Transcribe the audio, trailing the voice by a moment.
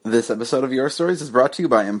This episode of Your Stories is brought to you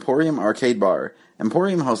by Emporium Arcade Bar.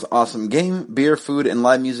 Emporium hosts awesome game, beer, food, and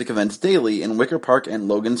live music events daily in Wicker Park and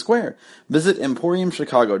Logan Square. Visit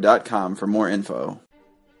EmporiumChicago.com for more info.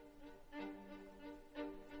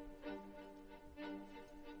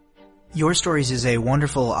 Your Stories is a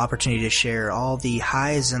wonderful opportunity to share all the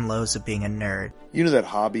highs and lows of being a nerd. You know that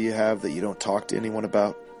hobby you have that you don't talk to anyone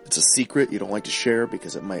about? It's a secret you don't like to share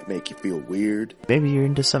because it might make you feel weird. Maybe you're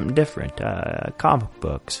into something different. Comic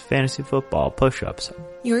books, fantasy football, push-ups.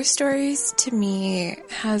 Your Stories, to me,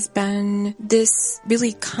 has been this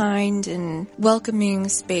really kind and welcoming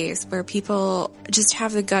space where people just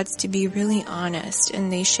have the guts to be really honest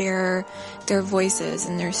and they share their voices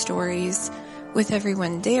and their stories with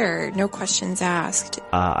everyone there, no questions asked.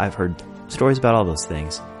 I've heard stories about all those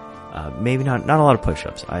things. Maybe not a lot of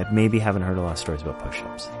push-ups. I maybe haven't heard a lot of stories about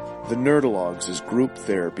push-ups. The Nerdalogs is group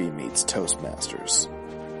therapy meets Toastmasters.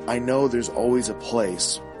 I know there's always a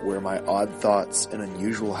place where my odd thoughts and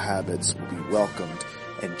unusual habits will be welcomed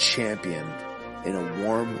and championed in a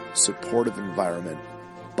warm, supportive environment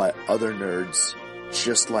by other nerds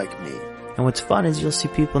just like me. And what's fun is you'll see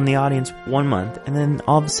people in the audience 1 month, and then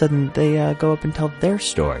all of a sudden they go up and tell their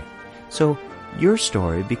story. So your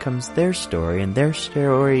story becomes their story, and their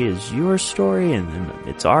story is your story, and then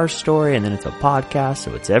it's our story, and then it's a podcast,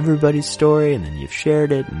 so it's everybody's story, and then you've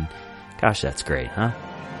shared it, and gosh, that's great, huh?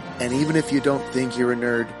 And even if you don't think you're a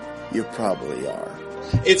nerd, you probably are.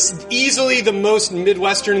 It's easily the most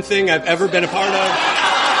Midwestern thing I've ever been a part of.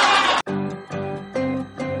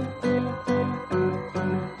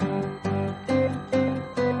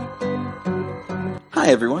 Hi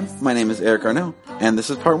everyone, my name is Eric Arnault, and this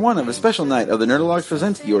is part 1 of a special night of the Nerdalogs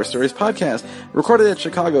Presents Your Stories podcast, recorded at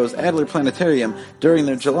Chicago's Adler Planetarium during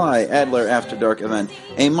their July Adler After Dark event,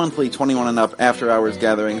 a monthly 21 and up after-hours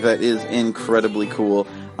gathering that is incredibly cool.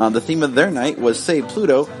 The theme of their night was Save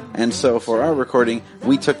Pluto, and so for our recording,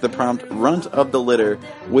 we took the prompt Runt of the Litter,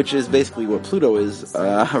 which is basically what Pluto is,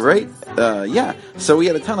 right? Yeah. So we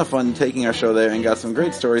had a ton of fun taking our show there and got some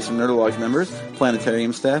great stories from Nerdalogs members,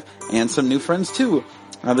 planetarium staff, and some new friends too.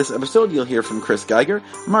 This episode, you'll hear from Chris Geiger,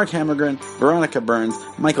 Mark Hammergren, Veronica Burns,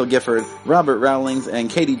 Michael Gifford, Robert Rowlings, and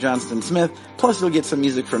Katie Johnston-Smith, plus you'll get some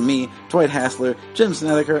music from me, Dwight Hassler, Jim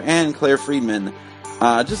Snedeker, and Claire Friedman.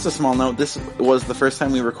 Just a small note, this was the first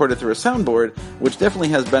time we recorded through a soundboard, which definitely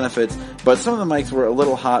has benefits, but some of the mics were a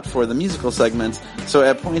little hot for the musical segments, so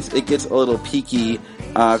at points it gets a little peaky.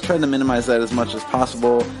 I've tried to minimize that as much as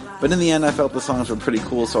possible, but in the end I felt the songs were pretty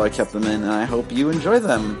cool, so I kept them in, and I hope you enjoy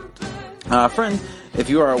them. Friends, if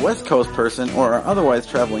you are a West Coast person or are otherwise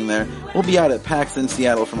traveling there, we'll be out at PAX in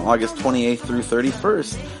Seattle from August 28th through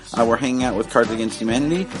 31st. We're hanging out with Cards Against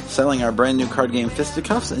Humanity, selling our brand new card game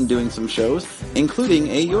Fisticuffs, and doing some shows, including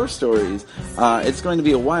a Your Stories. It's going to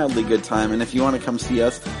be a wildly good time, and if you want to come see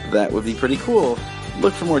us, that would be pretty cool.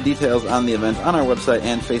 Look for more details on the event on our website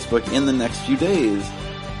and Facebook in the next few days.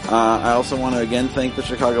 I also want to again thank the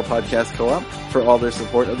Chicago Podcast Co-op for all their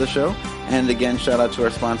support of the show. And again, shout out to our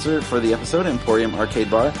sponsor for the episode, Emporium Arcade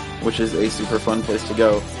Bar, which is a super fun place to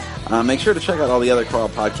go. Make sure to check out all the other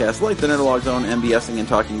co-op podcasts like the Nerdalogs' own MBSing and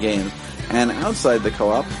Talking Games. And outside the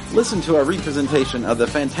co-op, listen to our representation of the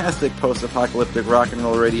fantastic post-apocalyptic rock and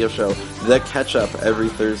roll radio show, The Catch-Up, every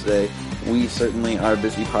Thursday. We certainly are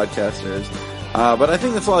busy podcasters. But I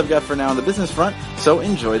think that's all I've got for now on the business front, so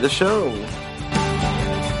enjoy the show.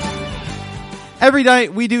 Every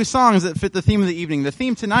night we do songs that fit the theme of the evening. The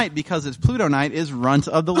theme tonight, because it's Pluto night, is Runt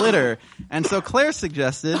of the Litter. And so Claire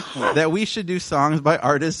suggested that we should do songs by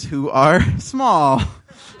artists who are small.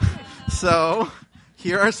 So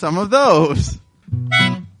here are some of those.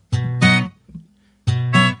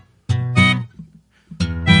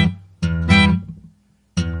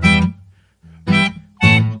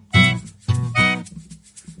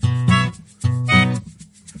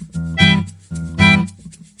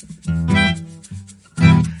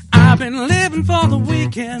 Been living for the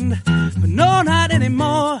weekend, but no, not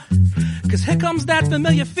anymore. Cause here comes that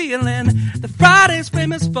familiar feeling that Friday's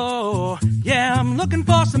famous for. Yeah, I'm looking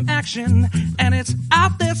for some action, and it's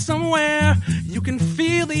out there somewhere. You can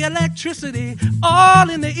feel the electricity all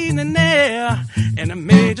in the evening air, and it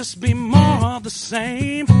may just be more of the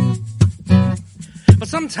same. But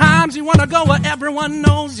sometimes you wanna go where everyone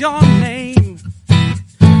knows your name.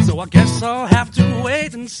 So I guess I'll have to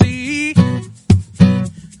wait and see.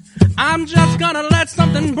 I'm just gonna let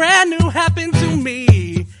something brand new happen to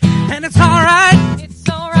me. And it's alright. It's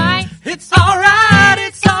alright. It's alright.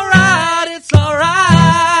 It's alright. It's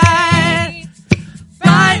alright.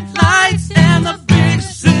 Bright lights and the big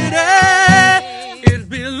city. It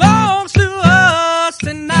belongs to us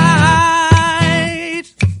tonight.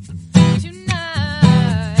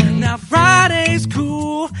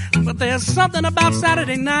 But there's something about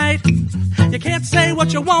Saturday night. You can't say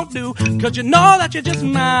what you won't do, 'cause you know that you just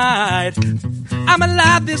might. I'm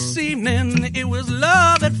alive this evening, it was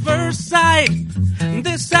love at first sight.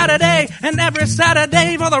 This Saturday and every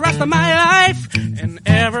Saturday for the rest of my life. And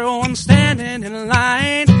everyone standing in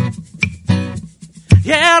line.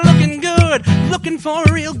 Yeah, looking good, looking for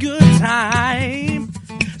a real good time.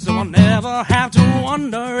 So I'll never have to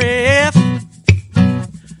wonder if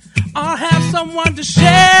I'll have someone to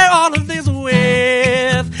share all of this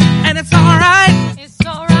with. And it's alright. It's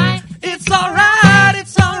alright. It's alright.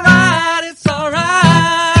 It's alright. It's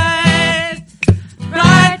alright.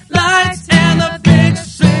 Bright lights in the big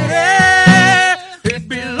city. It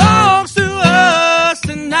belongs to us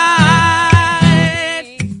tonight.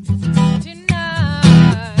 Tonight.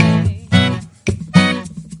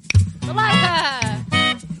 I like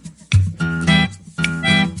that.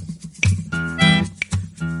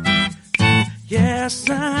 Yes,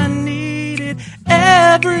 I need it.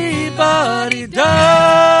 Everybody does.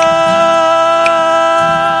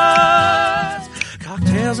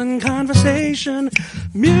 Cocktails and conversation,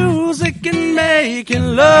 music and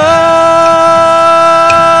making love.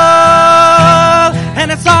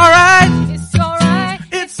 And it's alright. It's alright.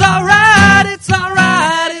 It's alright. It's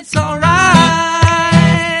alright. It's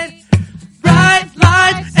alright. Bright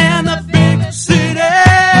lights and the big city.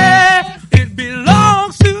 It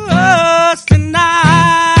belongs to us tonight.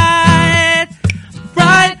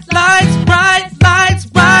 Bright lights, bright lights,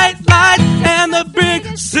 bright lights, and the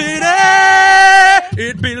big city.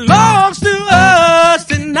 It belongs to us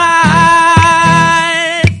tonight.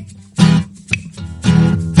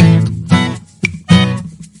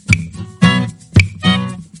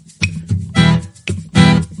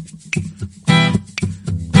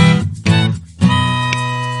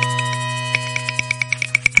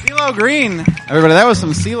 CeeLo Green. Everybody, that was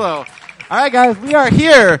some CeeLo. All right, guys, we are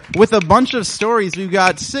here with a bunch of stories. We've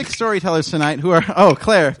got 6 storytellers tonight who are... Oh,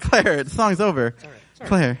 Claire, the song's over. All right, sorry.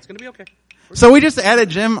 Claire. It's going to be okay. So we just added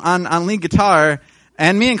Jim on lead guitar,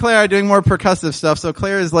 and me and Claire are doing more percussive stuff, so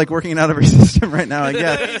Claire is like working it out of her system right now, I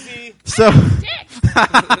guess. So,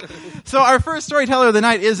 so our first storyteller of the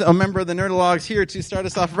night is a member of the Nerdalogs here to start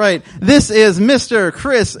us off right. This is Mr.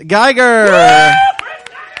 Chris Geiger.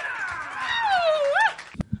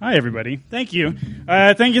 Hi, everybody. Thank you.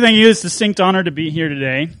 Thank you. It's a distinct honor to be here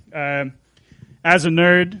today. As a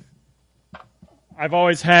nerd, I've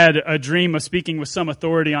always had a dream of speaking with some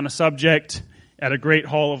authority on a subject at a great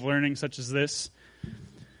hall of learning such as this.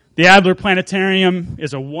 The Adler Planetarium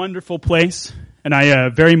is a wonderful place, and I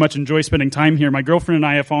very much enjoy spending time here. My girlfriend and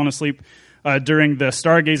I have fallen asleep during the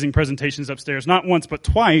stargazing presentations upstairs, not once but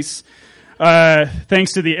twice,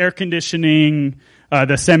 thanks to the air conditioning,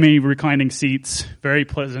 the semi-reclining seats, very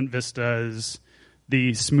pleasant vistas,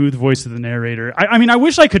 the smooth voice of the narrator. I mean, I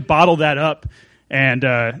wish I could bottle that up and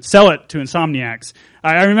sell it to insomniacs.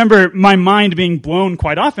 I remember my mind being blown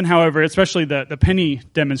quite often, however, especially the penny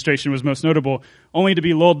demonstration was most notable, only to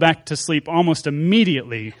be lulled back to sleep almost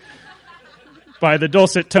immediately by the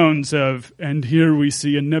dulcet tones of, "And here we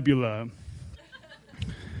see a nebula."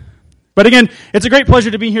 But again, it's a great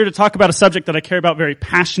pleasure to be here to talk about a subject that I care about very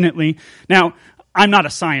passionately. Now, I'm not a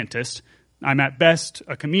scientist. I'm at best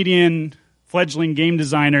a comedian, fledgling game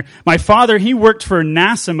designer. My father, he worked for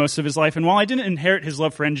NASA most of his life, and while I didn't inherit his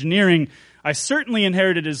love for engineering, I certainly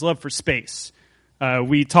inherited his love for space.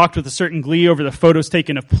 We talked with a certain glee over the photos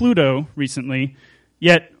taken of Pluto recently,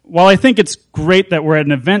 yet while I think it's great that we're at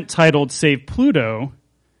an event titled Save Pluto,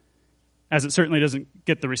 as it certainly doesn't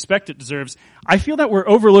get the respect it deserves, I feel that we're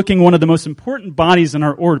overlooking one of the most important bodies in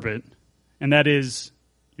our orbit, and that is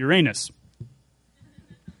Uranus.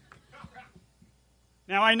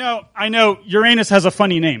 Now, I know, Uranus has a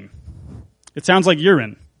funny name. It sounds like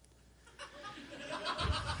urine.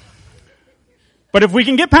 But if we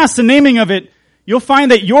can get past the naming of it, you'll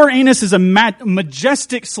find that Uranus is a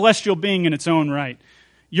majestic celestial being in its own right.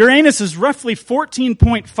 Uranus is roughly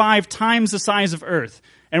 14.5 times the size of Earth.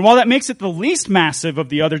 And while that makes it the least massive of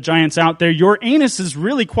the other giants out there, Uranus is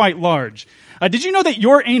really quite large. Did you know that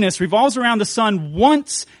Uranus revolves around the sun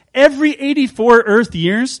once every 84 Earth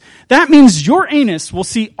years? That means Uranus will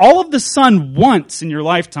see all of the sun once in your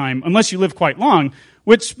lifetime, unless you live quite long,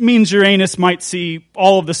 which means Uranus might see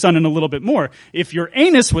all of the sun and a little bit more. If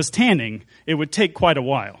Uranus was tanning, it would take quite a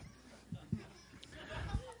while.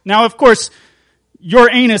 Now, of course,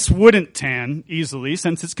 Uranus wouldn't tan easily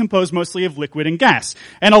since it's composed mostly of liquid and gas,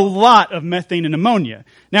 and a lot of methane and ammonia.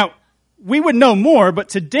 Now, we would know more, but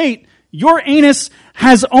to date, Uranus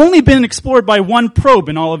has only been explored by one probe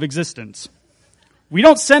in all of existence. We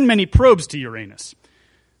don't send many probes to Uranus,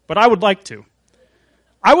 but I would like to.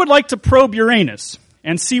 I would like to probe Uranus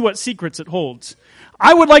and see what secrets it holds.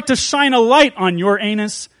 I would like to shine a light on your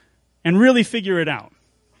anus and really figure it out.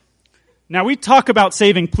 Now, we talk about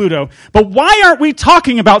saving Pluto, but why aren't we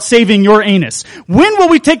talking about saving your anus? When will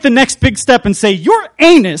we take the next big step and say, your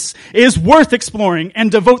anus is worth exploring and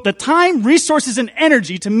devote the time, resources, and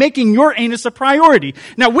energy to making your anus a priority?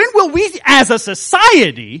 Now, when will we, as a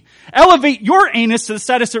society, elevate your anus to the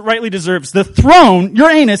status it rightly deserves? The throne, your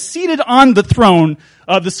anus, seated on the throne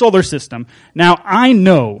of the solar system. Now, I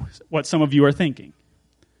know what some of you are thinking.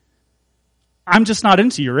 I'm just not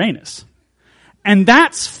into Uranus. And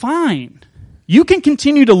that's fine. You can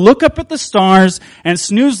continue to look up at the stars and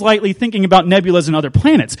snooze lightly thinking about nebulas and other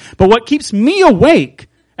planets. But what keeps me awake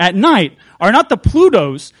at night are not the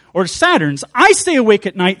Plutos or Saturns. I stay awake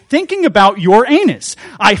at night thinking about Uranus.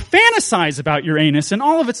 I fantasize about Uranus and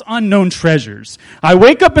all of its unknown treasures. I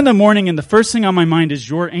wake up in the morning and the first thing on my mind is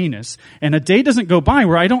Uranus. And a day doesn't go by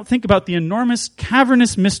where I don't think about the enormous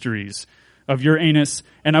cavernous mysteries of Uranus.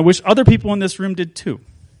 And I wish other people in this room did too.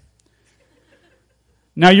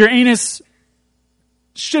 Now, Uranus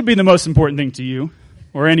should be the most important thing to you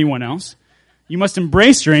or anyone else. You must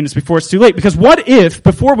embrace Uranus before it's too late. Because what if,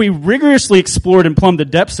 before we rigorously explored and plumbed the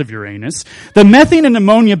depths of Uranus, the methane and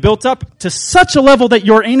ammonia built up to such a level that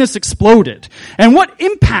Uranus exploded? And what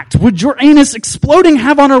impact would Uranus exploding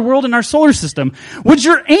have on our world and our solar system? Would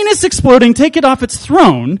Uranus exploding take it off its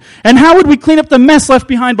throne? And how would we clean up the mess left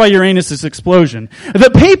behind by Uranus' explosion?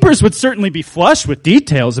 The papers would certainly be flush with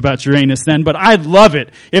details about Uranus then, but I'd love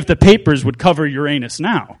it if the papers would cover Uranus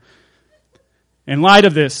now. In light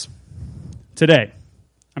of this, today,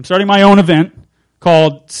 I'm starting my own event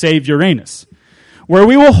called Save Uranus, where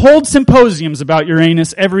we will hold symposiums about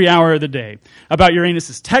Uranus every hour of the day, about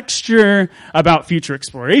Uranus' texture, about future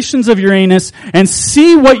explorations of Uranus, and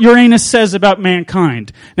see what Uranus says about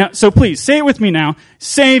mankind. Now, so please, say it with me now.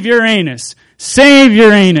 Save Uranus. Save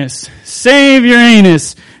Uranus. Save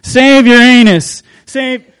Uranus. Save Uranus.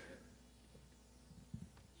 Save...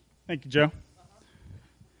 Thank you, Joe.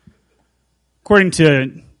 According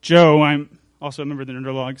to Joe, I'm also a member of the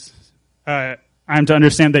Nerdologs. I'm to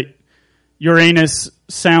understand that Uranus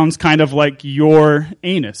sounds kind of like your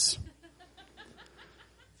anus.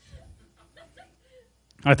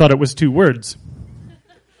 I thought it was 2 words.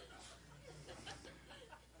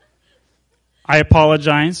 I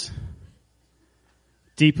apologize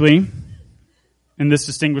deeply in this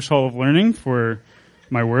distinguished hall of learning for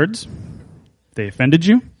my words. If they offended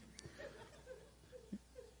you,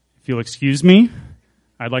 if you'll excuse me,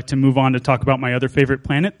 I'd like to move on to talk about my other favorite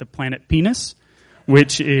planet, the planet Penis,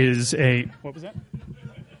 which is a... What was that?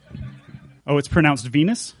 Oh, it's pronounced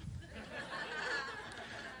Venus?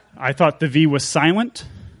 I thought the V was silent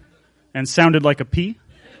and sounded like a P.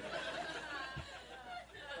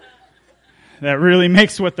 That really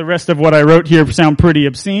makes what the rest of what I wrote here sound pretty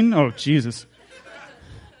obscene. Oh, Jesus.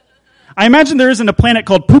 I imagine there isn't a planet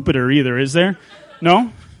called Poopeter either, is there?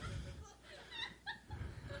 No?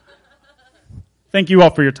 Thank you all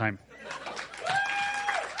for your time.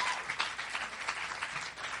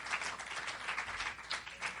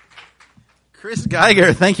 Chris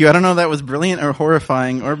Geiger, thank you. I don't know if that was brilliant or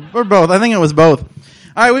horrifying or both. I think it was both. All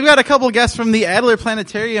right, we've got a couple guests from the Adler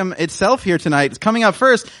Planetarium itself here tonight. Coming up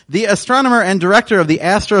first, the astronomer and director of the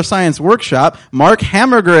Astroscience Workshop, Mark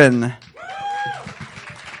Hammergren.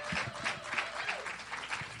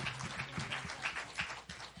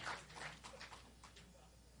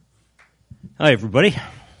 Hi, everybody.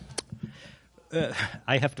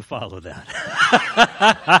 I have to follow that.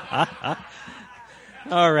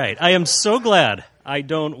 All right. I am so glad I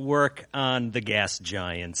don't work on the gas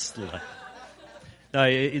giants.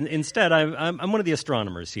 Instead, I'm one of the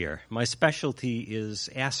astronomers here. My specialty is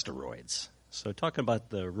asteroids. So talking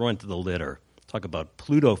about the runt of the litter, talk about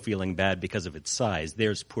Pluto feeling bad because of its size.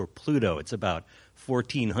 There's poor Pluto. It's about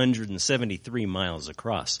 1,473 miles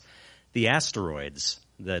across. The asteroids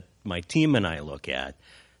that my team and I look at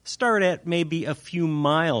start at maybe a few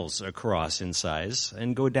miles across in size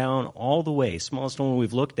and go down all the way. Smallest one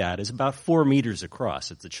we've looked at is about 4 meters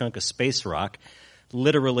across. It's a chunk of space rock,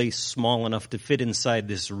 literally small enough to fit inside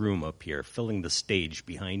this room up here, filling the stage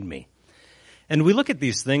behind me. And we look at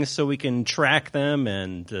these things so we can track them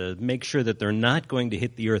and make sure that they're not going to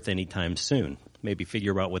hit the Earth anytime soon. Maybe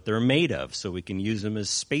figure out what they're made of so we can use them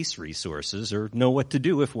as space resources or know what to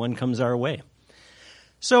do if one comes our way.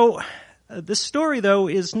 So this story, though,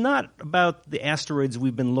 is not about the asteroids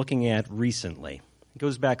we've been looking at recently. It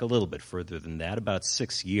goes back a little bit further than that, about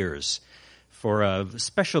 6 years, for a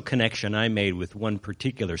special connection I made with one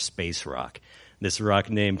particular space rock, this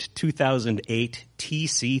rock named 2008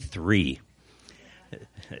 TC3.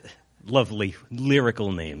 Lovely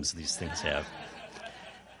lyrical names these things have.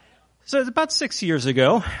 So it's about 6 years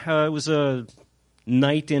ago. It was a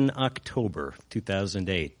night in October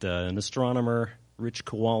 2008. An astronomer, Rich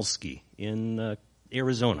Kowalski, in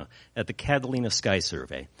Arizona at the Catalina Sky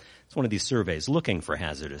Survey. It's one of these surveys looking for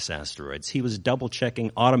hazardous asteroids. He was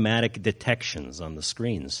double-checking automatic detections on the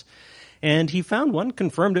screens. And he found one,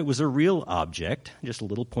 confirmed it was a real object, just a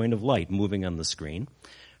little point of light moving on the screen.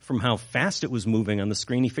 From how fast it was moving on the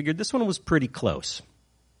screen, he figured this one was pretty close.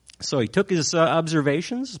 So he took his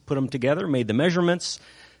observations, put them together, made the measurements,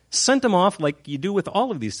 sent them off, like you do with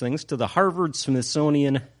all of these things, to the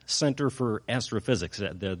Harvard-Smithsonian Center for Astrophysics,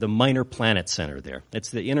 the Minor Planet Center there.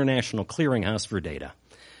 It's the International Clearinghouse for Data.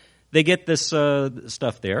 They get this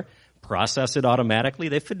stuff there, process it automatically.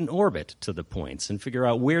 They fit an orbit to the points and figure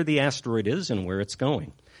out where the asteroid is and where it's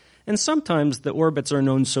going. And sometimes the orbits are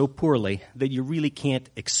known so poorly that you really can't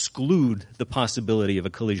exclude the possibility of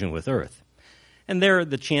a collision with Earth. And there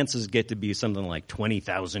the chances get to be something like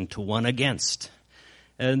 20,000 to 1 against.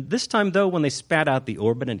 And this time, though, when they spat out the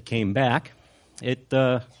orbit and came back, it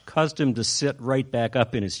caused him to sit right back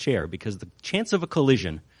up in his chair because the chance of a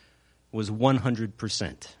collision was 100%.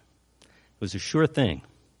 It was a sure thing.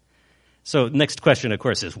 So next question, of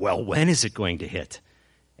course, is, well, when is it going to hit?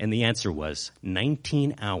 And the answer was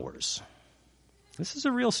 19 hours. This is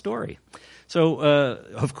a real story. So,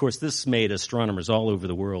 of course, this made astronomers all over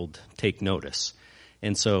the world take notice.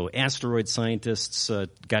 And so asteroid scientists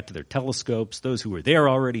got to their telescopes. Those who were there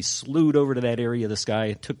already slewed over to that area of the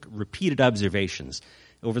sky, took repeated observations.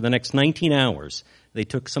 Over the next 19 hours, they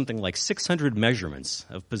took something like 600 measurements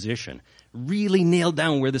of position, really nailed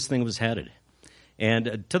down where this thing was headed,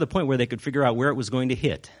 and to the point where they could figure out where it was going to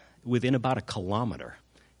hit within about a kilometer.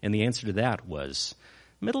 And the answer to that was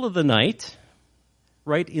middle of the night,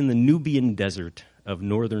 right in the Nubian desert of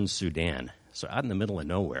northern Sudan, so out in the middle of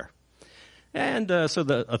nowhere. And so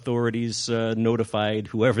the authorities notified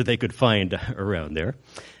whoever they could find around there.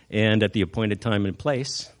 And at the appointed time and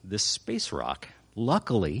place, this space rock,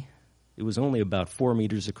 luckily, it was only about 4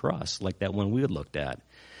 meters across, like that one we had looked at,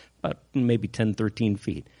 about maybe 10, 13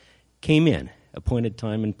 feet, came in, appointed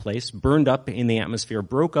time and place, burned up in the atmosphere,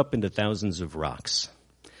 broke up into thousands of rocks.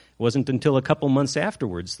 It wasn't until a couple months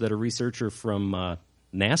afterwards that a researcher from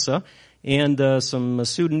NASA and some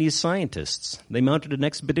Sudanese scientists, they mounted an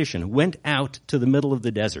expedition, went out to the middle of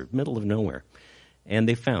the desert, middle of nowhere, and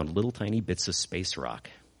they found little tiny bits of space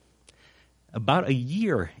rock. About a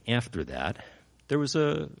year after that, there was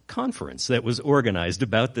a conference that was organized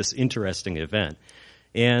about this interesting event.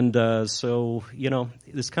 And so,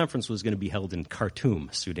 this conference was going to be held in Khartoum,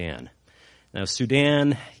 Sudan. Now,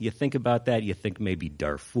 Sudan, you think about that, you think maybe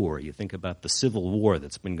Darfur. You think about the civil war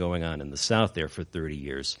that's been going on in the south there for 30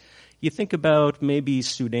 years. You think about maybe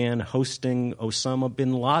Sudan hosting Osama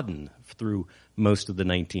bin Laden through most of the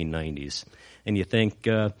 1990s. And you think,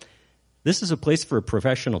 this is a place for a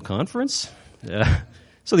professional conference?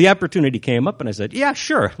 So the opportunity came up, and I said, yeah,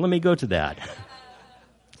 sure, let me go to that.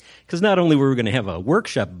 Because not only were we going to have a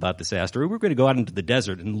workshop about this asteroid, we were going to go out into the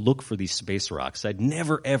desert and look for these space rocks. I'd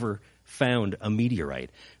never, ever found a meteorite,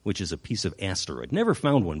 which is a piece of asteroid. Never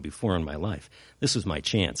found one before in my life. This was my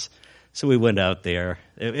chance. So we went out there.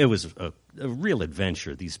 It was a real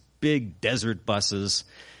adventure, these big desert buses,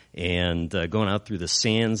 and going out through the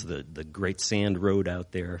sands, the great sand road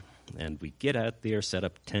out there. And we get out there, set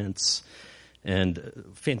up tents, and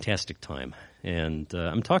fantastic time. And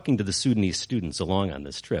I'm talking to the Sudanese students along on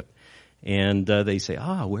this trip. And they say,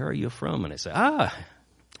 where are you from? And I say, I'm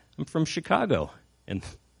from Chicago. And the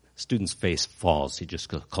student's face falls. He just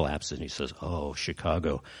collapses and he says, oh,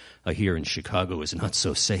 Chicago. I hear in Chicago is not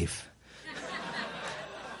so safe.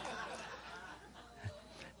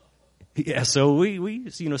 Yeah, so we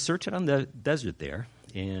search it on the desert there.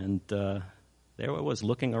 And there I was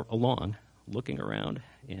looking around.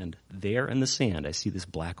 And there in the sand, I see this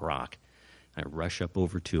black rock. I rush up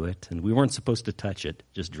over to it, and we weren't supposed to touch it,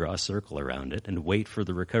 just draw a circle around it and wait for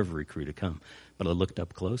the recovery crew to come. But I looked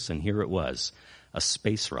up close, and here it was, a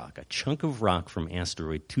space rock, a chunk of rock from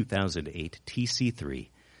asteroid 2008 TC3.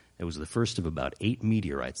 It was the first of about 8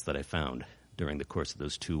 meteorites that I found during the course of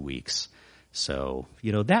those 2 weeks. So,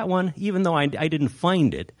 that one, even though I didn't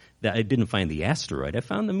find it, that I didn't find the asteroid, I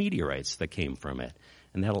found the meteorites that came from it.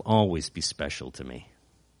 And that'll always be special to me.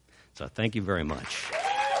 So thank you very much.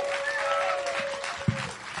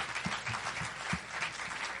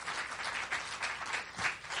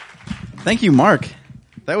 Thank you, Mark.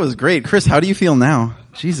 That was great. Chris, how do you feel now?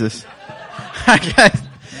 Jesus.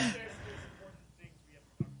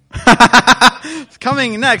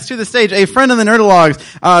 Coming next to the stage, a friend of the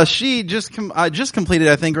Nerdologues. She just completed,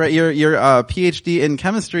 I think, right, your PhD in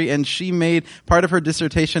chemistry, and she made part of her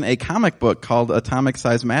dissertation a comic book called Atomic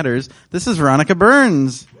Size Matters. This is Veronica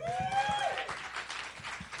Burns.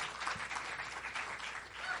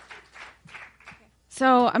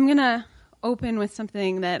 So I'm gonna open with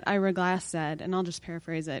something that Ira Glass said, and I'll just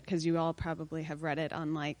paraphrase it because you all probably have read it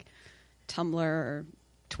on like Tumblr or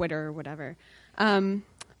Twitter or whatever.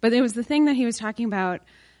 But it was the thing that he was talking about,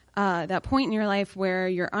 that point in your life where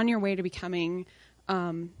you're on your way to becoming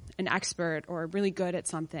an expert or really good at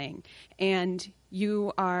something, and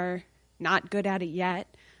you are not good at it yet,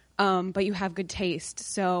 but you have good taste.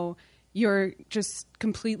 So you're just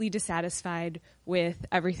completely dissatisfied with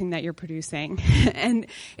everything that you're producing. And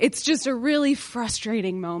it's just a really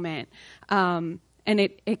frustrating moment. And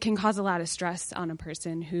it can cause a lot of stress on a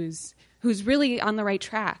person who's really on the right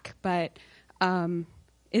track, but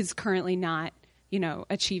is currently not,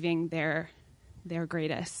 achieving their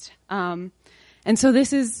greatest. And so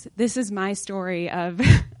this is my story of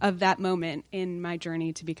of that moment in my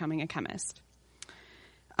journey to becoming a chemist.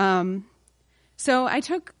 So I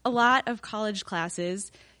took a lot of college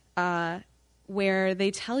classes where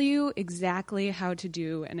they tell you exactly how to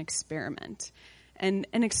do an experiment. And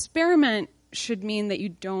an experiment should mean that you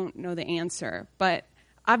don't know the answer, but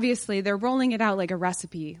obviously they're rolling it out like a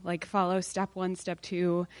recipe, like follow step 1, step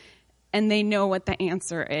 2, and they know what the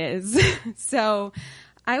answer is. So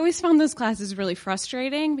I always found those classes really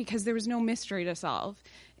frustrating because there was no mystery to solve.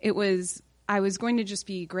 I was going to just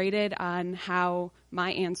be graded on how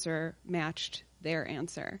my answer matched their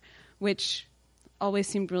answer, which always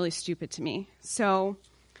seemed really stupid to me. So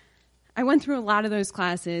I went through a lot of those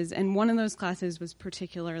classes, and one of those classes was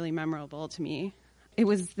particularly memorable to me. It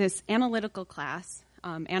was this analytical class,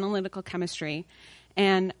 analytical chemistry,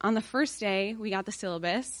 and on the first day, we got the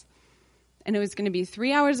syllabus, and it was going to be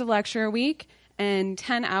 3 hours of lecture a week and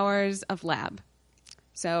 10 hours of lab.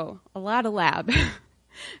 So a lot of lab.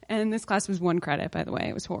 And this class was 1 credit, by the way.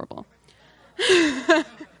 It was horrible.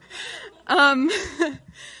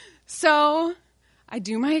 So I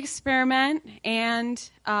do my experiment, and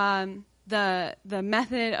the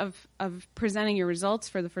method of presenting your results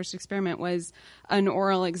for the first experiment was an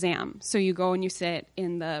oral exam. So you go and you sit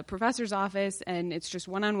in the professor's office, and it's just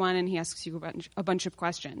one-on-one, and he asks you a bunch of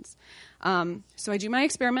questions. So I do my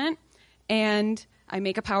experiment, and I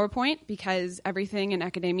make a PowerPoint because everything in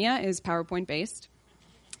academia is PowerPoint-based,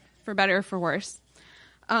 for better or for worse.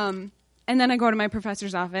 And then I go to my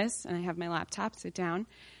professor's office, and I have my laptop, sit down,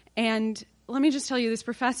 and let me just tell you, this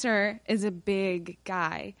professor is a big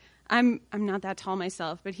guy. I'm not that tall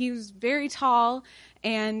myself, but he was very tall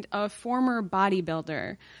and a former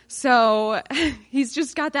bodybuilder. So he's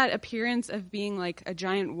just got that appearance of being like a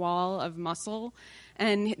giant wall of muscle,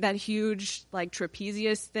 and that huge like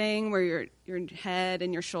trapezius thing where your head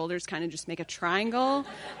and your shoulders kind of just make a triangle,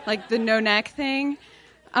 like the no neck thing.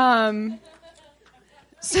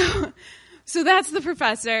 So that's the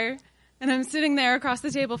professor, and I'm sitting there across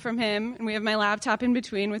the table from him, and we have my laptop in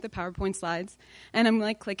between with the PowerPoint slides, and I'm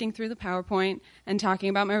like clicking through the PowerPoint and talking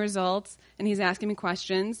about my results, and he's asking me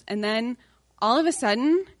questions, and then all of a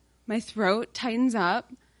sudden my throat tightens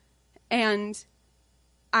up and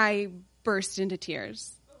I burst into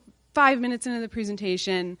tears. 5 minutes into the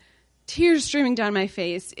presentation, tears streaming down my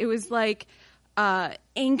face. It was like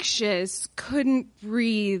anxious, couldn't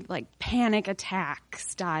breathe, like panic attack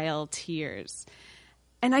style tears.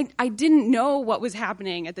 And I didn't know what was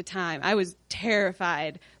happening at the time. I was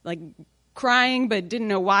terrified, like crying, but didn't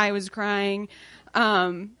know why I was crying.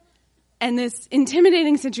 And this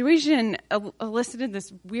intimidating situation elicited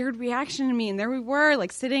this weird reaction in me. And there we were,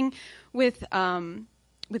 like sitting with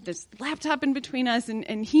this laptop in between us,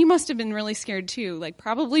 and he must have been really scared too, like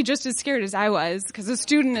probably just as scared as I was, because a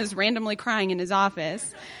student is randomly crying in his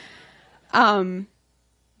office.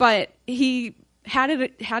 But he had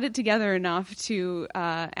it together enough to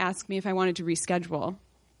ask me if I wanted to reschedule.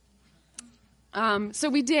 So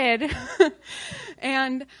we did,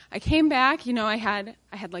 and I came back. I had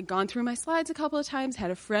like gone through my slides a couple of times,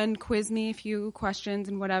 had a friend quiz me a few questions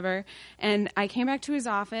and whatever, and I came back to his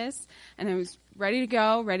office, and I was ready to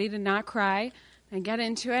go, ready to not cry. I get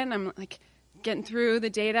into it, and I'm like getting through the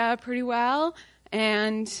data pretty well,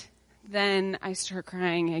 and then I start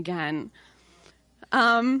crying again.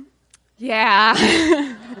 Yeah,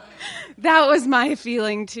 that was my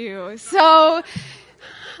feeling too. So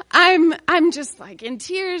I'm just like in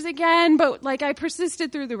tears again, but like I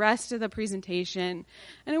persisted through the rest of the presentation,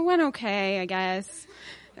 and it went okay, I guess,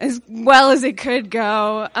 as well as it could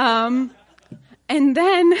go. And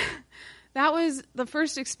then that was the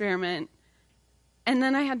first experiment, And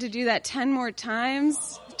then I had to do that 10 more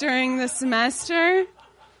times during the semester.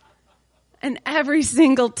 And every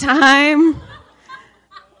single time,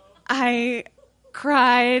 I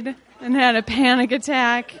cried and had a panic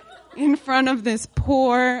attack in front of this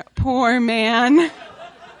poor, poor man.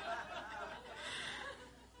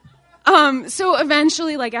 So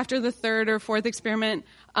eventually, like after the third or fourth experiment,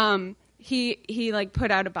 he like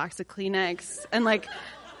put out a box of Kleenex and like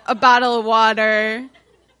a bottle of water.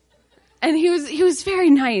 And he was very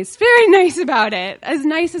nice about it, as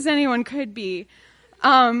nice as anyone could be.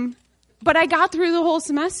 But I got through the whole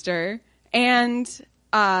semester, and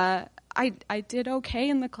I did okay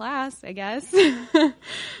in the class, I guess.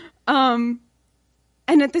 And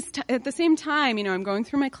at the same time, you know, I'm going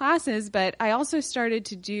through my classes, but I also started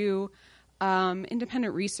to do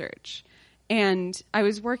independent research. And I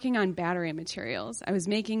was working on battery materials. I was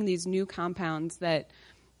making these new compounds that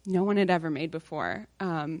no one had ever made before,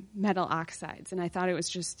 metal oxides. And I thought it was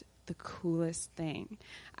just the coolest thing.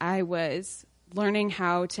 I was learning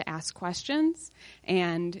how to ask questions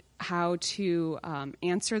and how to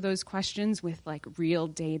answer those questions with like real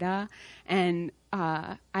data. And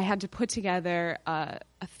I had to put together a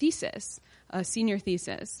thesis, a senior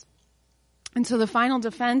thesis. And so the final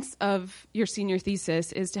defense of your senior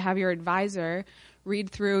thesis is to have your advisor read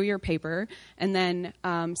through your paper and then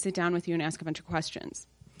sit down with you and ask a bunch of questions.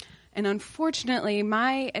 And unfortunately,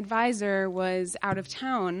 my advisor was out of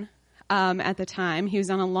town at the time. He was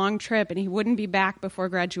on a long trip, and he wouldn't be back before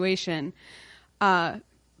graduation. But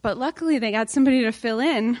luckily, they got somebody to fill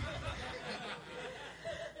in.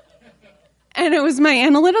 And it was my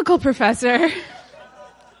analytical professor.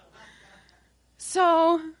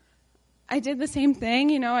 So I did the same thing.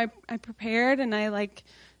 You know, I prepared, and I, like,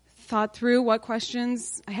 thought through what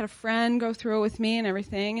questions. I had a friend go through it with me and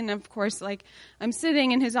everything. And, of course, like, I'm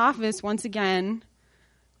sitting in his office once again,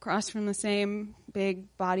 across from the same big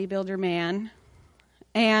bodybuilder man,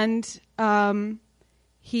 and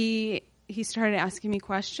he started asking me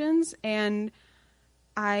questions, and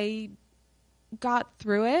I got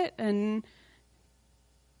through it, and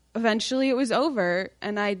eventually it was over,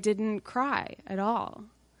 and I didn't cry at all.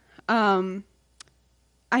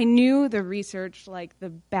 I knew the research like the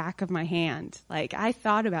back of my hand. Like, I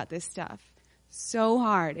thought about this stuff so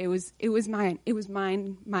hard. It was mine. It was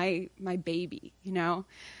mine, my baby, you know.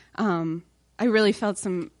 I really felt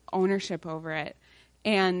some ownership over it.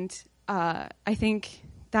 And I think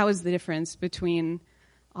that was the difference between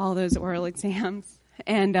all those oral exams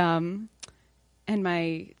and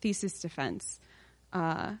my thesis defense.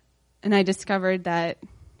 And I discovered that,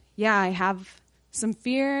 yeah, I have some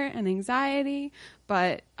fear and anxiety,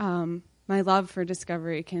 but my love for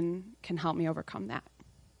discovery can help me overcome that.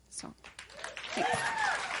 So, thanks.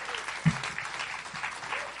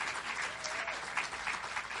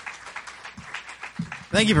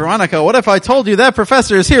 Thank you, Veronica. What if I told you that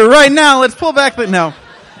professor is here right now? Let's pull back the... No,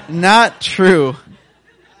 not true.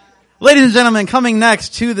 Ladies and gentlemen, coming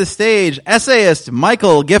next to the stage, essayist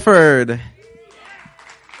Michael Gifford.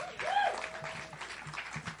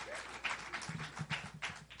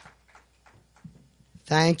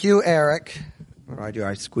 Thank you, Eric. What do I do?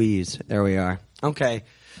 I squeeze. There we are. Okay.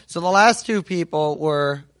 So the last two people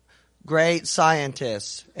were great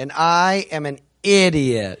scientists, and I am an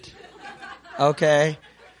idiot. Okay?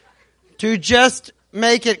 To just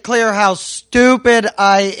make it clear how stupid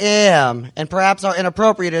I am, and perhaps how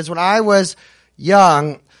inappropriate it is, when I was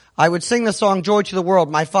young, I would sing the song Joy to the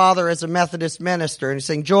World. My father is a Methodist minister, and he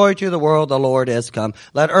sang, Joy to the world, the Lord is come.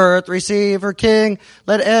 Let earth receive her King.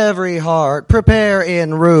 Let every heart prepare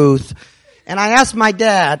in Ruth. And I asked my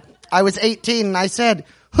dad, I was 18, and I said,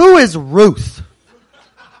 who is Ruth?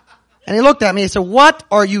 And he looked at me and said, what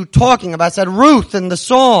are you talking about? I said, Ruth in the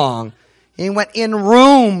song. He went, in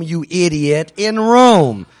Rome, you idiot, in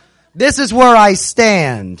Rome. This is where I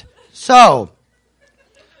stand. So,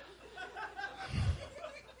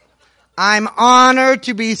 I'm honored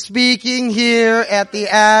to be speaking here at the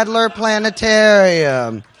Adler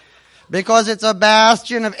Planetarium because it's a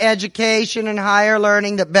bastion of education and higher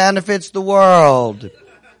learning that benefits the world.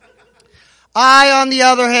 I, on the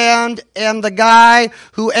other hand, am the guy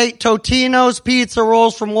who ate Totino's pizza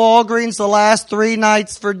rolls from Walgreens the last 3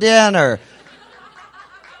 nights for dinner.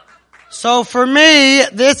 So for me,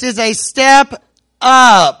 this is a step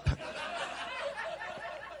up.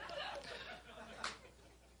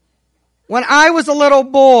 When I was a little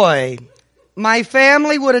boy, my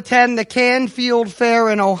family would attend the Canfield Fair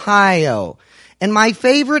in Ohio, and my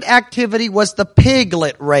favorite activity was the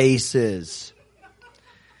piglet races.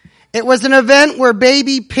 It was an event where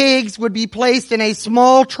baby pigs would be placed in a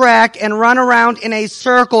small track and run around in a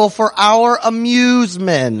circle for our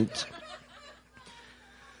amusement.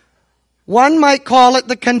 One might call it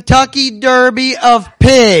the Kentucky Derby of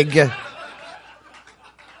pig.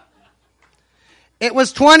 It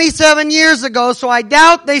was 27 years ago, so I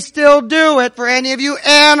doubt they still do it for any of you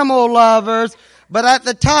animal lovers. But at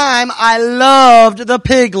the time, I loved the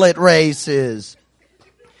piglet races.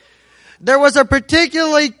 There was a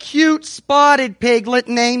particularly cute spotted piglet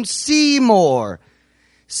named Seymour.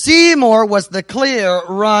 Seymour was the clear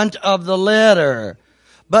runt of the litter.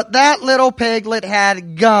 But that little piglet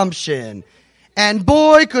had gumption. And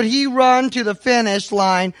boy, could he run to the finish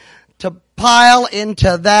line to pile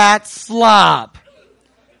into that slop.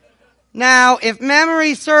 Now, if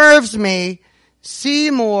memory serves me,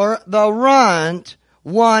 Seymour the runt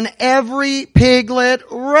won every piglet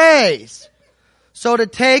race. So to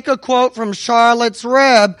take a quote from Charlotte's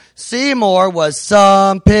Web, Seymour was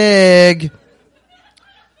some pig.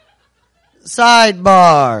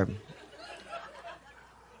 Sidebar.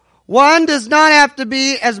 One does not have to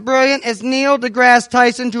be as brilliant as Neil deGrasse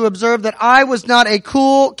Tyson to observe that I was not a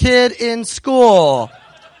cool kid in school.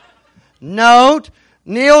 Note,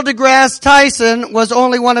 Neil deGrasse Tyson was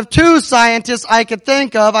only one of two scientists I could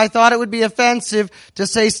think of. I thought it would be offensive to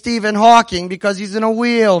say Stephen Hawking because he's in a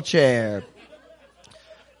wheelchair.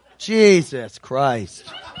 Jesus Christ.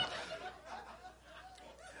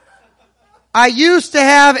 I used to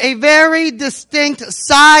have a very distinct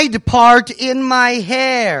side part in my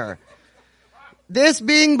hair. This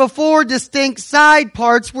being before distinct side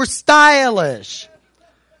parts were stylish.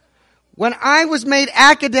 When I was made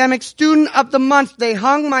academic student of the month, they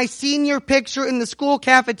hung my senior picture in the school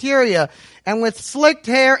cafeteria. And with slicked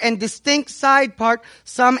hair and distinct side part,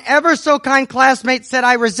 some ever so kind classmates said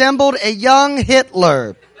I resembled a young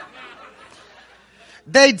Hitler.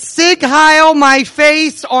 They'd Sig Heil my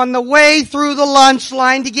face on the way through the lunch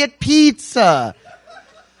line to get pizza.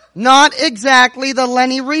 Not exactly the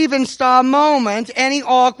Lenny Riefenstahl moment any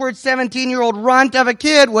awkward 17-year-old runt of a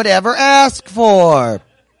kid would ever ask for.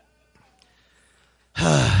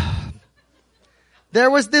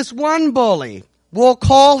 There was this one bully, we'll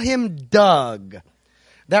call him Doug,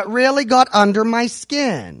 that really got under my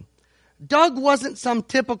skin. Doug wasn't some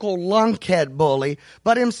typical lunkhead bully,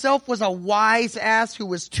 but himself was a wise ass who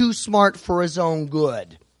was too smart for his own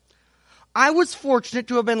good. I was fortunate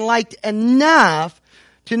to have been liked enough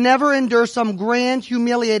to never endure some grand,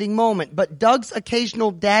 humiliating moment, but Doug's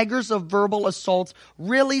occasional daggers of verbal assaults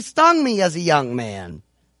really stung me as a young man.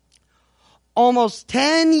 Almost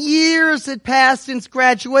 10 years had passed since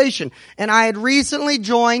graduation, and I had recently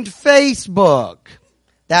joined Facebook.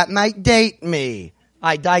 That might date me.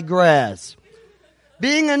 I digress.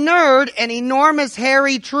 Being a nerd, an enormous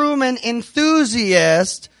Harry Truman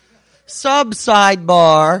enthusiast,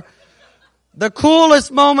 sidebar, the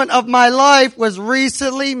coolest moment of my life was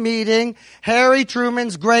recently meeting Harry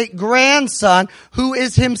Truman's great-grandson, who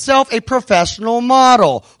is himself a professional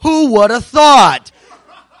model. Who would have thought?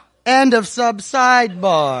 End of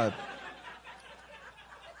sidebar.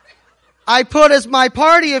 I put as my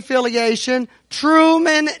party affiliation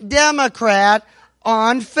Truman Democrat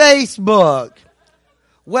on Facebook.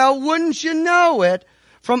 Well, wouldn't you know it,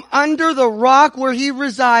 from under the rock where he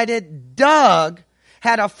resided, Doug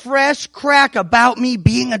had a fresh crack about me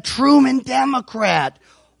being a Truman Democrat.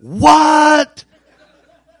 What?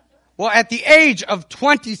 Well, at the age of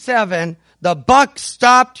 27, the buck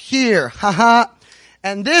stopped here. Haha.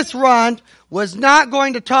 And this runt was not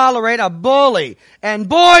going to tolerate a bully. And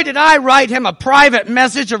boy, did I write him a private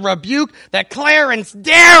message of rebuke that Clarence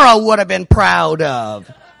Darrow would have been proud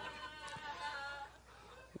of.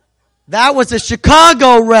 That was a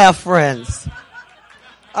Chicago reference.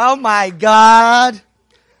 Oh my God.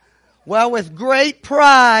 Well, with great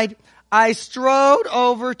pride, I strode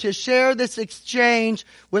over to share this exchange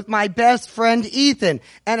with my best friend Ethan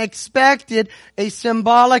and expected a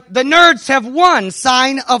symbolic, the nerds have won,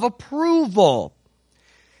 sign of approval.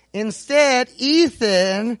 Instead,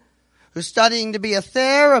 Ethan, who's studying to be a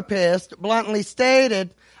therapist, bluntly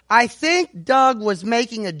stated, I think Doug was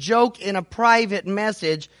making a joke in a private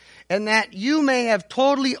message and that you may have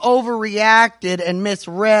totally overreacted and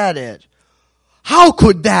misread it. How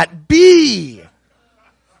could that be?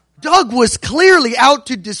 Doug was clearly out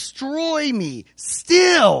to destroy me.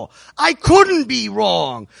 Still, I couldn't be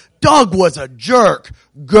wrong. Doug was a jerk.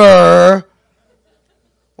 Grr.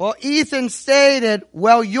 Well, Ethan stated,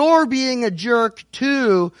 well, you're being a jerk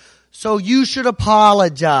too, so you should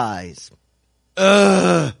apologize.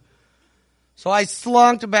 Ugh. So I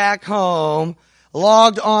slunk back home,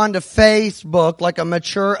 logged on to Facebook like a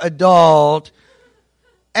mature adult,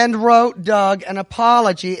 and wrote Doug an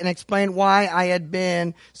apology and explained why I had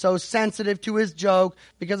been so sensitive to his joke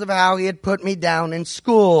because of how he had put me down in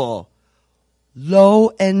school.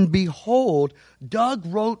 Lo and behold, Doug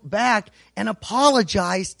wrote back and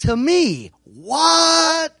apologized to me.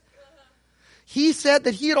 What? He said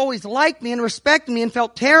that he had always liked me and respected me and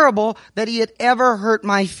felt terrible that he had ever hurt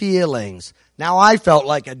my feelings. Now I felt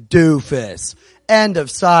like a doofus. End of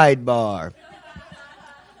sidebar.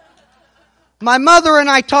 My mother and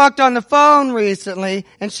I talked on the phone recently,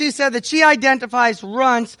 and she said that she identifies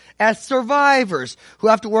runts as survivors who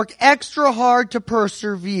have to work extra hard to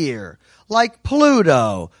persevere, like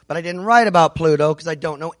Pluto. But I didn't write about Pluto because I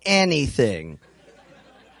don't know anything.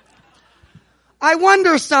 I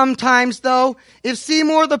wonder sometimes, though, if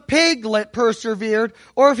Seymour the Piglet persevered,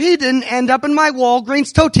 or if he didn't end up in my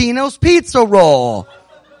Walgreens Totino's pizza roll.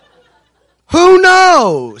 Who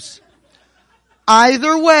knows?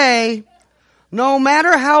 Either way, no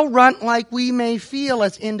matter how runt-like we may feel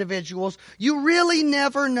as individuals, you really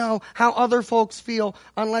never know how other folks feel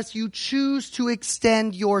unless you choose to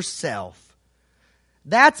extend yourself.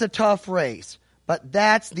 That's a tough race, but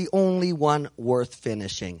that's the only one worth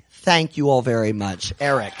finishing. Thank you all very much.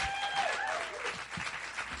 Eric.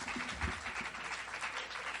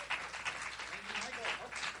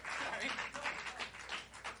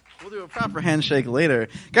 We'll do a proper handshake later.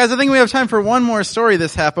 Guys, I think we have time for one more story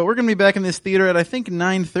this half, but we're going to be back in this theater at, I think,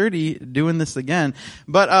 9:30 doing this again.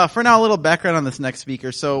 But for now, a little background on this next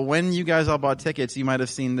speaker. So when you guys all bought tickets, you might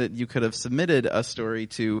have seen that you could have submitted a story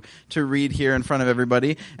to read here in front of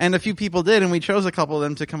everybody. And a few people did, and we chose a couple of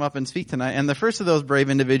them to come up and speak tonight. And the first of those brave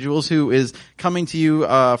individuals who is coming to you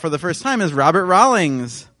for the first time is Robert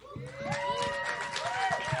Rawlings.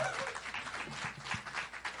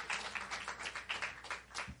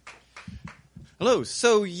 Hello.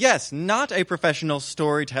 So yes, not a professional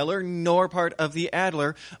storyteller, nor part of the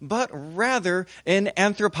Adler, but rather an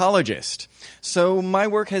anthropologist. So my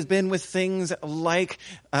work has been with things like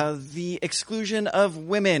the exclusion of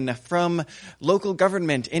women from local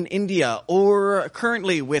government in India, or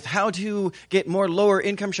currently with how to get more lower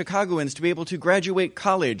income Chicagoans to be able to graduate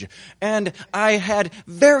college. And I had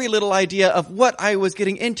very little idea of what I was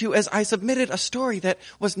getting into as I submitted a story that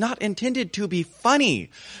was not intended to be funny.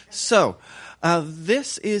 So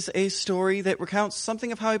this is a story that recounts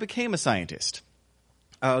something of how I became a scientist.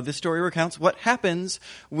 This story recounts what happens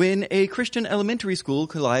when a Christian elementary school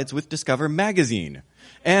collides with Discover magazine.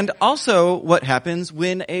 And also what happens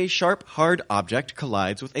when a sharp, hard object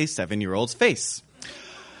collides with a 7-year-old's face.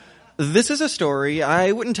 This is a story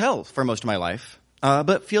I wouldn't tell for most of my life,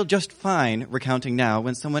 but feel just fine recounting now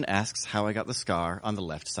when someone asks how I got the scar on the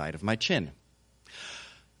left side of my chin.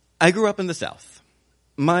 I grew up in the South.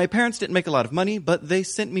 My parents didn't make a lot of money, but they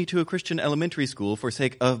sent me to a Christian elementary school for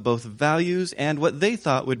sake of both values and what they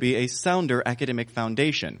thought would be a sounder academic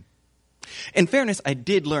foundation. In fairness, I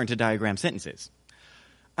did learn to diagram sentences.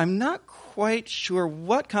 I'm not quite sure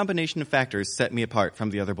what combination of factors set me apart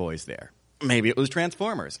from the other boys there. Maybe it was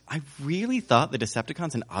Transformers. I really thought the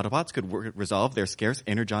Decepticons and Autobots could resolve their scarce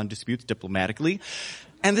Energon disputes diplomatically,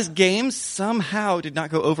 and this game somehow did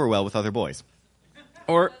not go over well with other boys.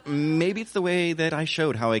 Or maybe it's the way that I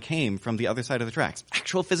showed how I came from the other side of the tracks.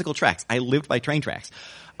 Actual physical tracks. I lived by train tracks.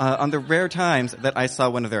 On the rare times that I saw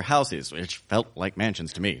one of their houses, which felt like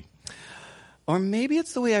mansions to me. Or maybe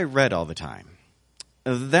it's the way I read all the time.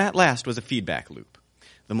 That last was a feedback loop.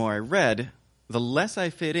 The more I read, the less I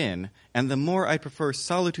fit in, and the more I prefer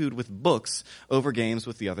solitude with books over games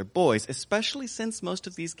with the other boys, especially since most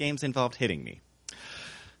of these games involved hitting me.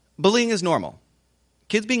 Bullying is normal.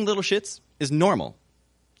 Kids being little shits is normal.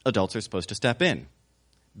 Adults are supposed to step in.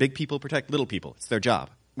 Big people protect little people. It's their job.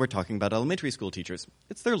 We're talking about elementary school teachers.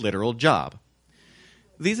 It's their literal job.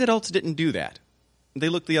 These adults didn't do that. They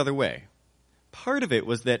looked the other way. Part of it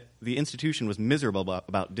was that the institution was miserable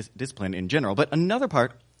about discipline in general, but another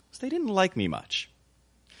part was they didn't like me much.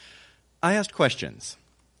 I asked questions.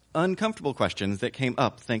 Uncomfortable questions that came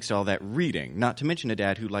up thanks to all that reading, not to mention a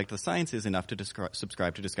dad who liked the sciences enough to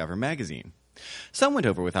subscribe to Discover magazine. Some went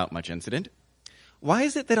over without much incident. Why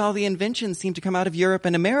is it that all the inventions seem to come out of Europe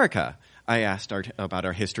and America? I asked about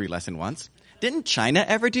our history lesson once. Didn't China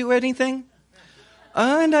ever do anything?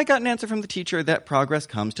 And I got an answer from the teacher that progress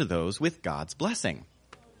comes to those with God's blessing.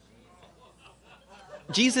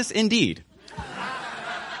 Jesus, indeed.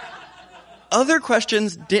 Other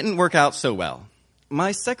questions didn't work out so well.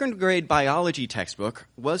 My second grade biology textbook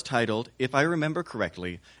was titled, if I remember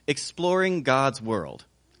correctly, Exploring God's World.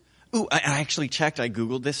 Ooh, I actually checked. I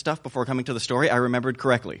Googled this stuff before coming to the story. I remembered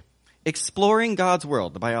correctly. Exploring God's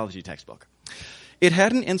World, the biology textbook. It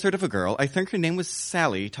had an insert of a girl, I think her name was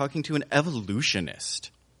Sally, talking to an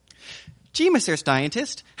evolutionist. Gee, Mr.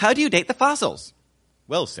 Scientist, how do you date the fossils?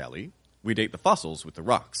 Well, Sally, we date the fossils with the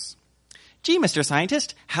rocks. Gee, Mr.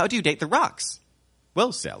 Scientist, how do you date the rocks?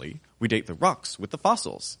 Well, Sally, we date the rocks with the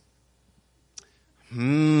fossils.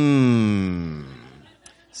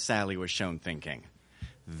 Sally was shown thinking.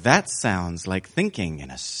 That sounds like thinking in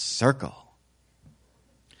a circle.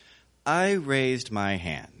 I raised my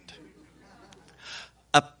hand.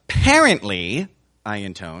 Apparently, I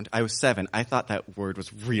intoned. I was 7. I thought that word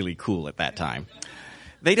was really cool at that time.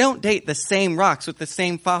 They don't date the same rocks with the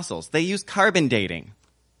same fossils. They use carbon dating.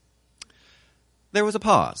 There was a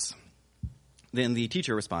pause. Then the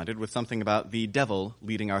teacher responded with something about the devil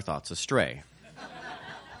leading our thoughts astray.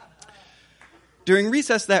 During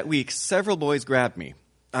recess that week, several boys grabbed me.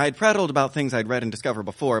 I'd prattled about things I'd read and discovered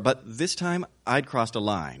before, but this time I'd crossed a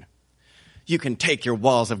line. You can take your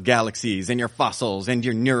walls of galaxies and your fossils and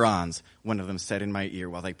your neurons, one of them said in my ear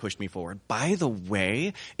while they pushed me forward. By the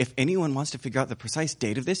way, if anyone wants to figure out the precise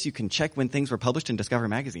date of this, you can check when things were published in Discover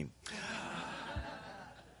magazine.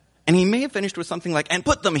 And he may have finished with something like, and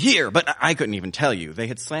put them here, but I couldn't even tell you. They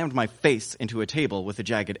had slammed my face into a table with a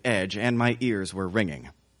jagged edge, and my ears were ringing.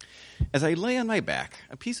 As I lay on my back,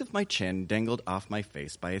 a piece of my chin dangled off my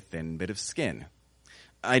face by a thin bit of skin.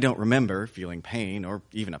 I don't remember feeling pain or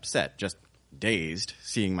even upset, just dazed,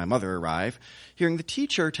 seeing my mother arrive, hearing the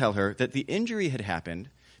teacher tell her that the injury had happened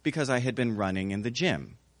because I had been running in the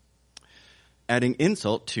gym. Adding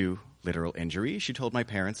insult to literal injury, she told my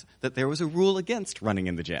parents that there was a rule against running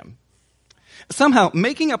in the gym. Somehow,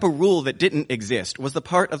 making up a rule that didn't exist was the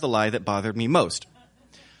part of the lie that bothered me most.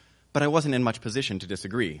 But I wasn't in much position to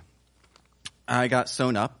disagree. I got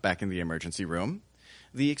sewn up back in the emergency room.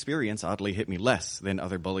 The experience oddly hit me less than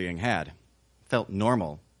other bullying had. Felt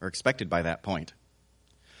normal or expected by that point.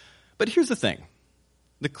 But here's the thing.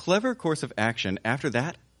 The clever course of action after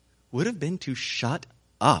that would have been to shut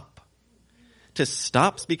up. To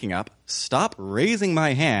stop speaking up, stop raising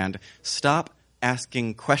my hand, stop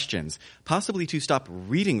asking questions, possibly to stop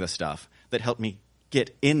reading the stuff that helped me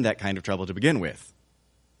get in that kind of trouble to begin with.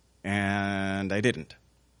 And I didn't.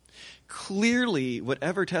 Clearly,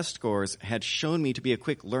 whatever test scores had shown me to be a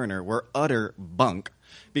quick learner were utter bunk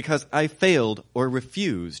because I failed or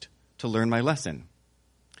refused to learn my lesson.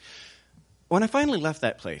 When I finally left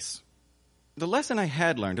that place, the lesson I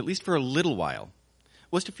had learned, at least for a little while,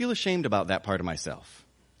 was to feel ashamed about that part of myself.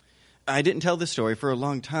 I didn't tell this story for a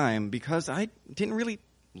long time because I didn't really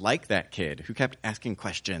like that kid who kept asking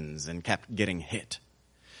questions and kept getting hit.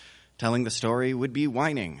 Telling the story would be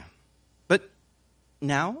whining. But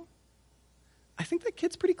now, I think that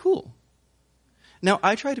kid's pretty cool. Now,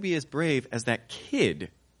 I try to be as brave as that kid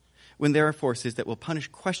when there are forces that will punish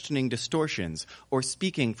questioning distortions or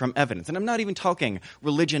speaking from evidence. And I'm not even talking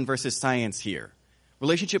religion versus science here.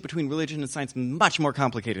 Relationship between religion and science is much more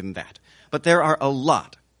complicated than that. But there are a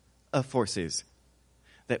lot of forces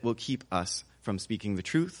that will keep us from speaking the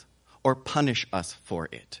truth or punish us for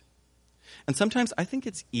it. And sometimes I think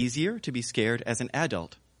it's easier to be scared as an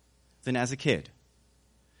adult than as a kid.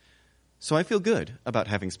 So I feel good about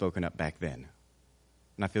having spoken up back then.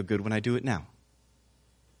 And I feel good when I do it now.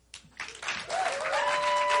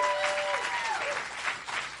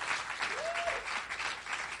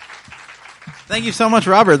 Thank you so much,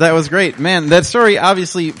 Robert. That was great. Man, that story,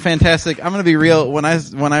 obviously fantastic. I'm going to be real. When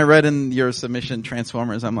I read in your submission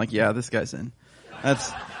Transformers, I'm like, yeah, this guy's in.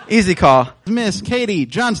 That's easy call. Miss Katie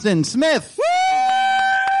Johnston Smith.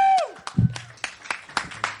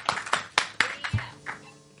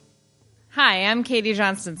 Hi, I'm Katie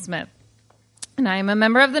Johnston Smith, and I'm a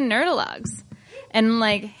member of the Nerdologues. And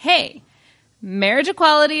hey, marriage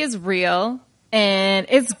equality is real, and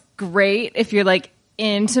it's great if you're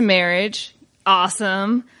into marriage.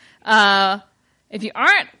 Awesome. If you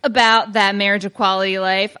aren't about that marriage equality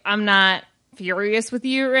life, I'm not furious with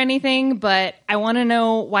you or anything, but I want to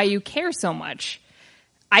know why you care so much.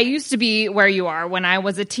 I used to be where you are. When I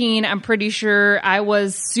was a teen, I'm pretty sure I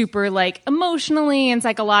was super emotionally and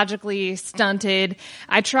psychologically stunted.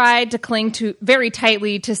 I tried to cling to very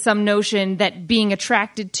tightly to some notion that being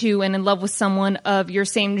attracted to and in love with someone of your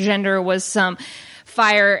same gender was some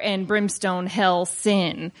fire and brimstone hell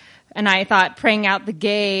sin. And I thought praying out the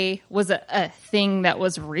gay was a thing that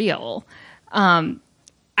was real.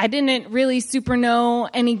 I didn't really super know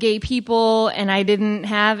any gay people, and I didn't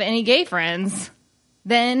have any gay friends.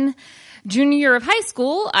 Then, junior year of high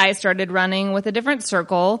school, I started running with a different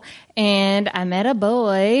circle, and I met a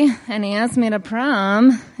boy, and he asked me to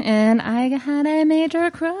prom, and I had a major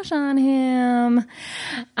crush on him.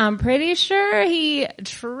 I'm pretty sure he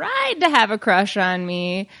tried to have a crush on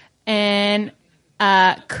me, and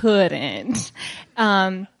couldn't.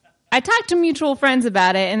 I talked to mutual friends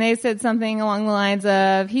about it, and they said something along the lines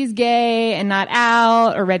of, he's gay and not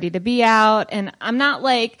out or ready to be out, and I'm not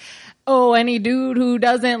oh, any dude who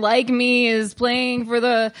doesn't like me is playing for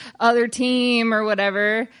the other team or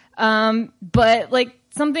whatever. But like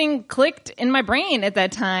something clicked in my brain at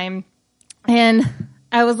that time. And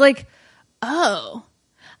I was like, oh,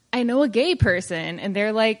 I know a gay person, and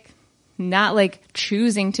they're like not like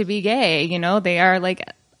choosing to be gay, you know, they are like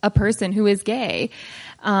a person who is gay.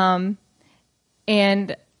 And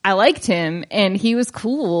I liked him, and he was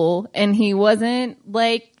cool, and he wasn't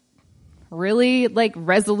like really like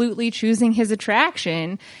resolutely choosing his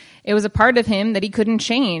attraction. It was a part of him that he couldn't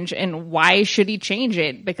change. And why should he change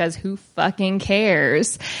it? Because who fucking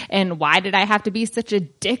cares? And why did I have to be such a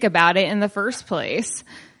dick about it in the first place?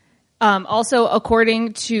 Also,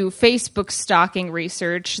 according to Facebook stalking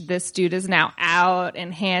research, this dude is now out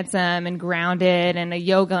and handsome and grounded and a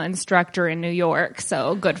yoga instructor in New York.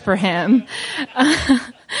 So good for him.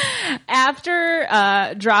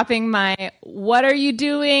 After dropping my "what are you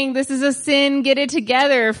doing? This is a sin. Get it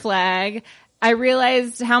together" flag, I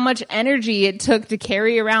realized how much energy it took to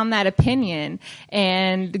carry around that opinion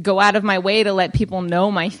and go out of my way to let people know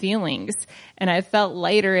my feelings. And I've felt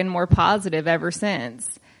lighter and more positive ever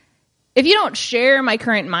since. If you don't share my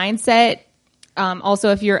current mindset,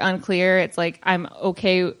 also if you're unclear, it's like I'm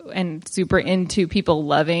okay and super into people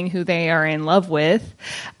loving who they are in love with.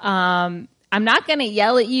 I'm not going to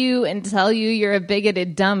yell at you and tell you you're a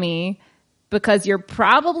bigoted dummy, because you're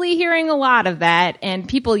probably hearing a lot of that, and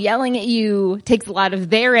people yelling at you takes a lot of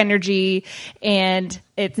their energy, and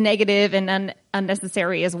it's negative and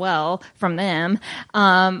unnecessary as well from them.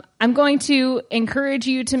 I'm going to encourage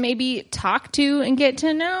you to maybe talk to and get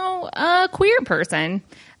to know a queer person.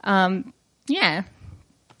 Yeah.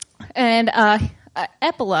 And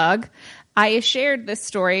epilogue, I shared this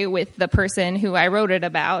story with the person who I wrote it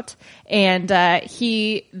about, and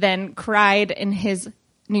he then cried in his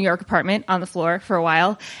New York apartment on the floor for a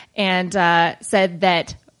while, and said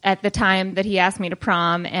that at the time that he asked me to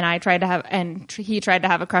prom and he tried to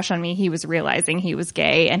have a crush on me, he was realizing he was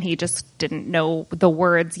gay and he just didn't know the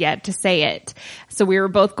words yet to say it. So we were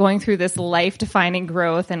both going through this life-defining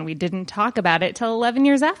growth, and we didn't talk about it till 11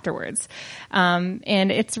 years afterwards. And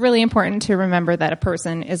it's really important to remember that a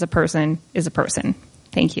person is a person is a person.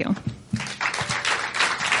 Thank you.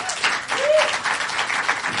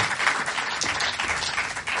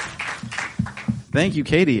 Thank you,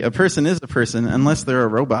 Katie. A person is a person unless they're a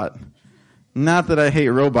robot. Not that I hate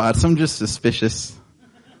robots. I'm just suspicious.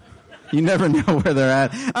 You never know where they're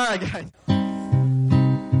at. All right, guys.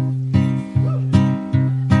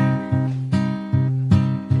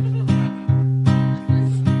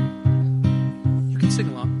 You can sing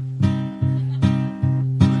along.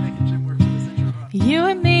 You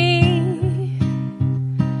and me,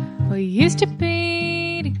 we used to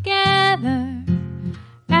be together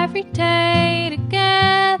every day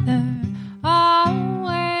together, always.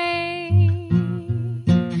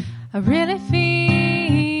 I really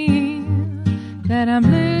feel that I'm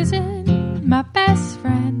losing my best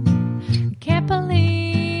friend. Can't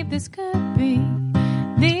believe this could be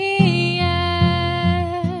the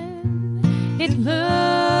end. It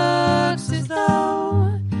looks as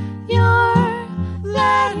though you're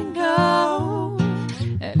letting go,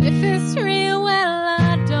 and if it's real, well,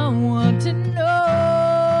 I don't want to know.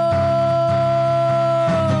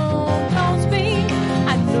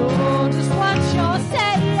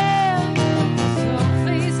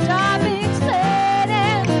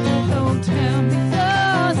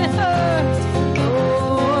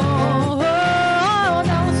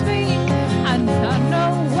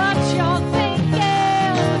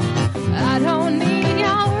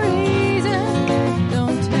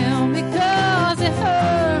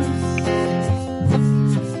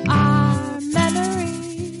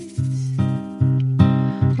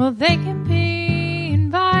 Well, they can be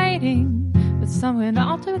inviting, but something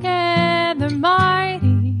altogether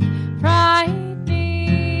mighty frightening.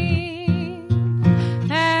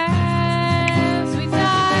 As we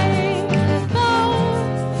die,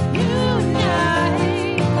 both you and I,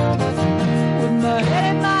 with my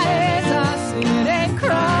head in my hands, I sit and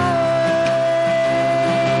cry.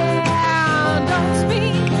 Don't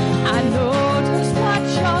speak, I know just what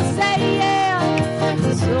you're saying,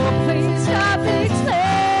 so please stop explaining.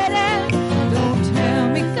 Don't tell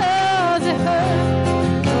me 'cause it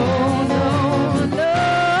hurts. Oh, no, no.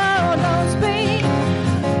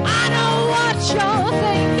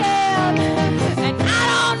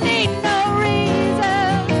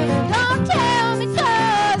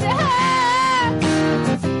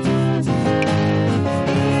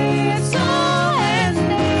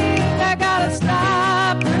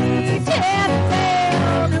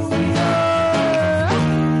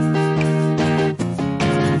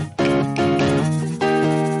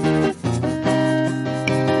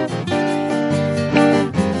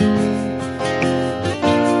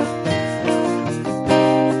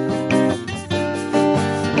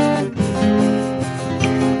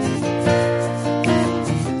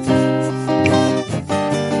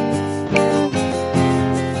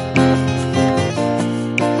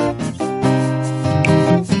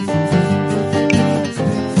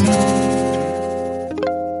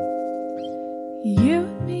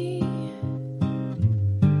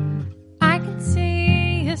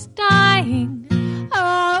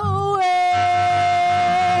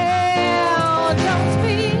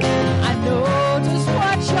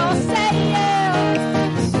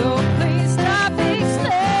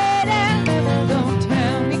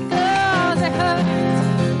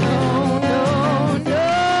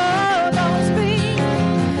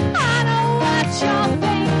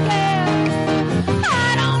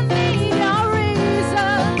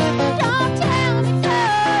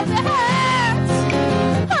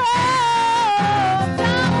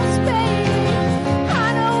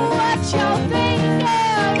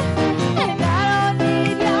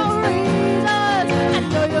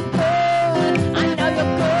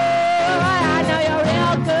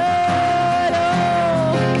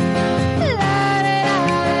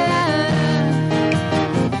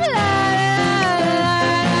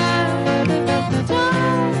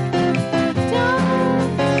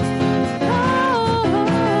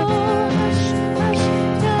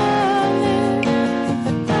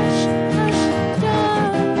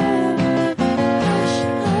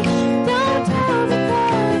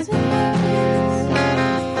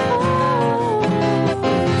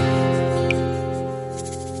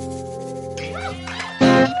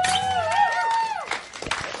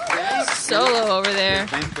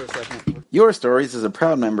 pleasure. Thanks for a second. Your Stories is a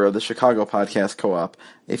proud member of the Chicago Podcast Co-op.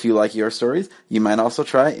 If you like Your Stories, you might also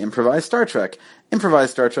try Improvised Star Trek.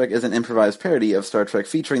 Improvised Star Trek is an improvised parody of Star Trek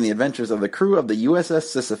featuring the adventures of the crew of the USS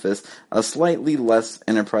Sisyphus, a slightly less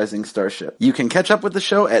enterprising starship. You can catch up with the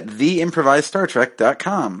show at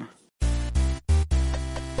theimprovisedstartrek.com.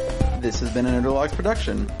 This has been a Nerdalogs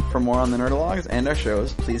production. For more on the Nerdalogs and our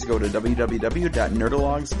shows, please go to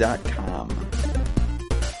www.nerdalogs.com.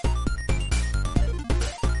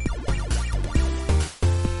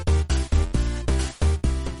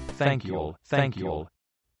 Thank you all.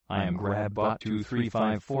 I am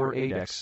GrabBot23548X.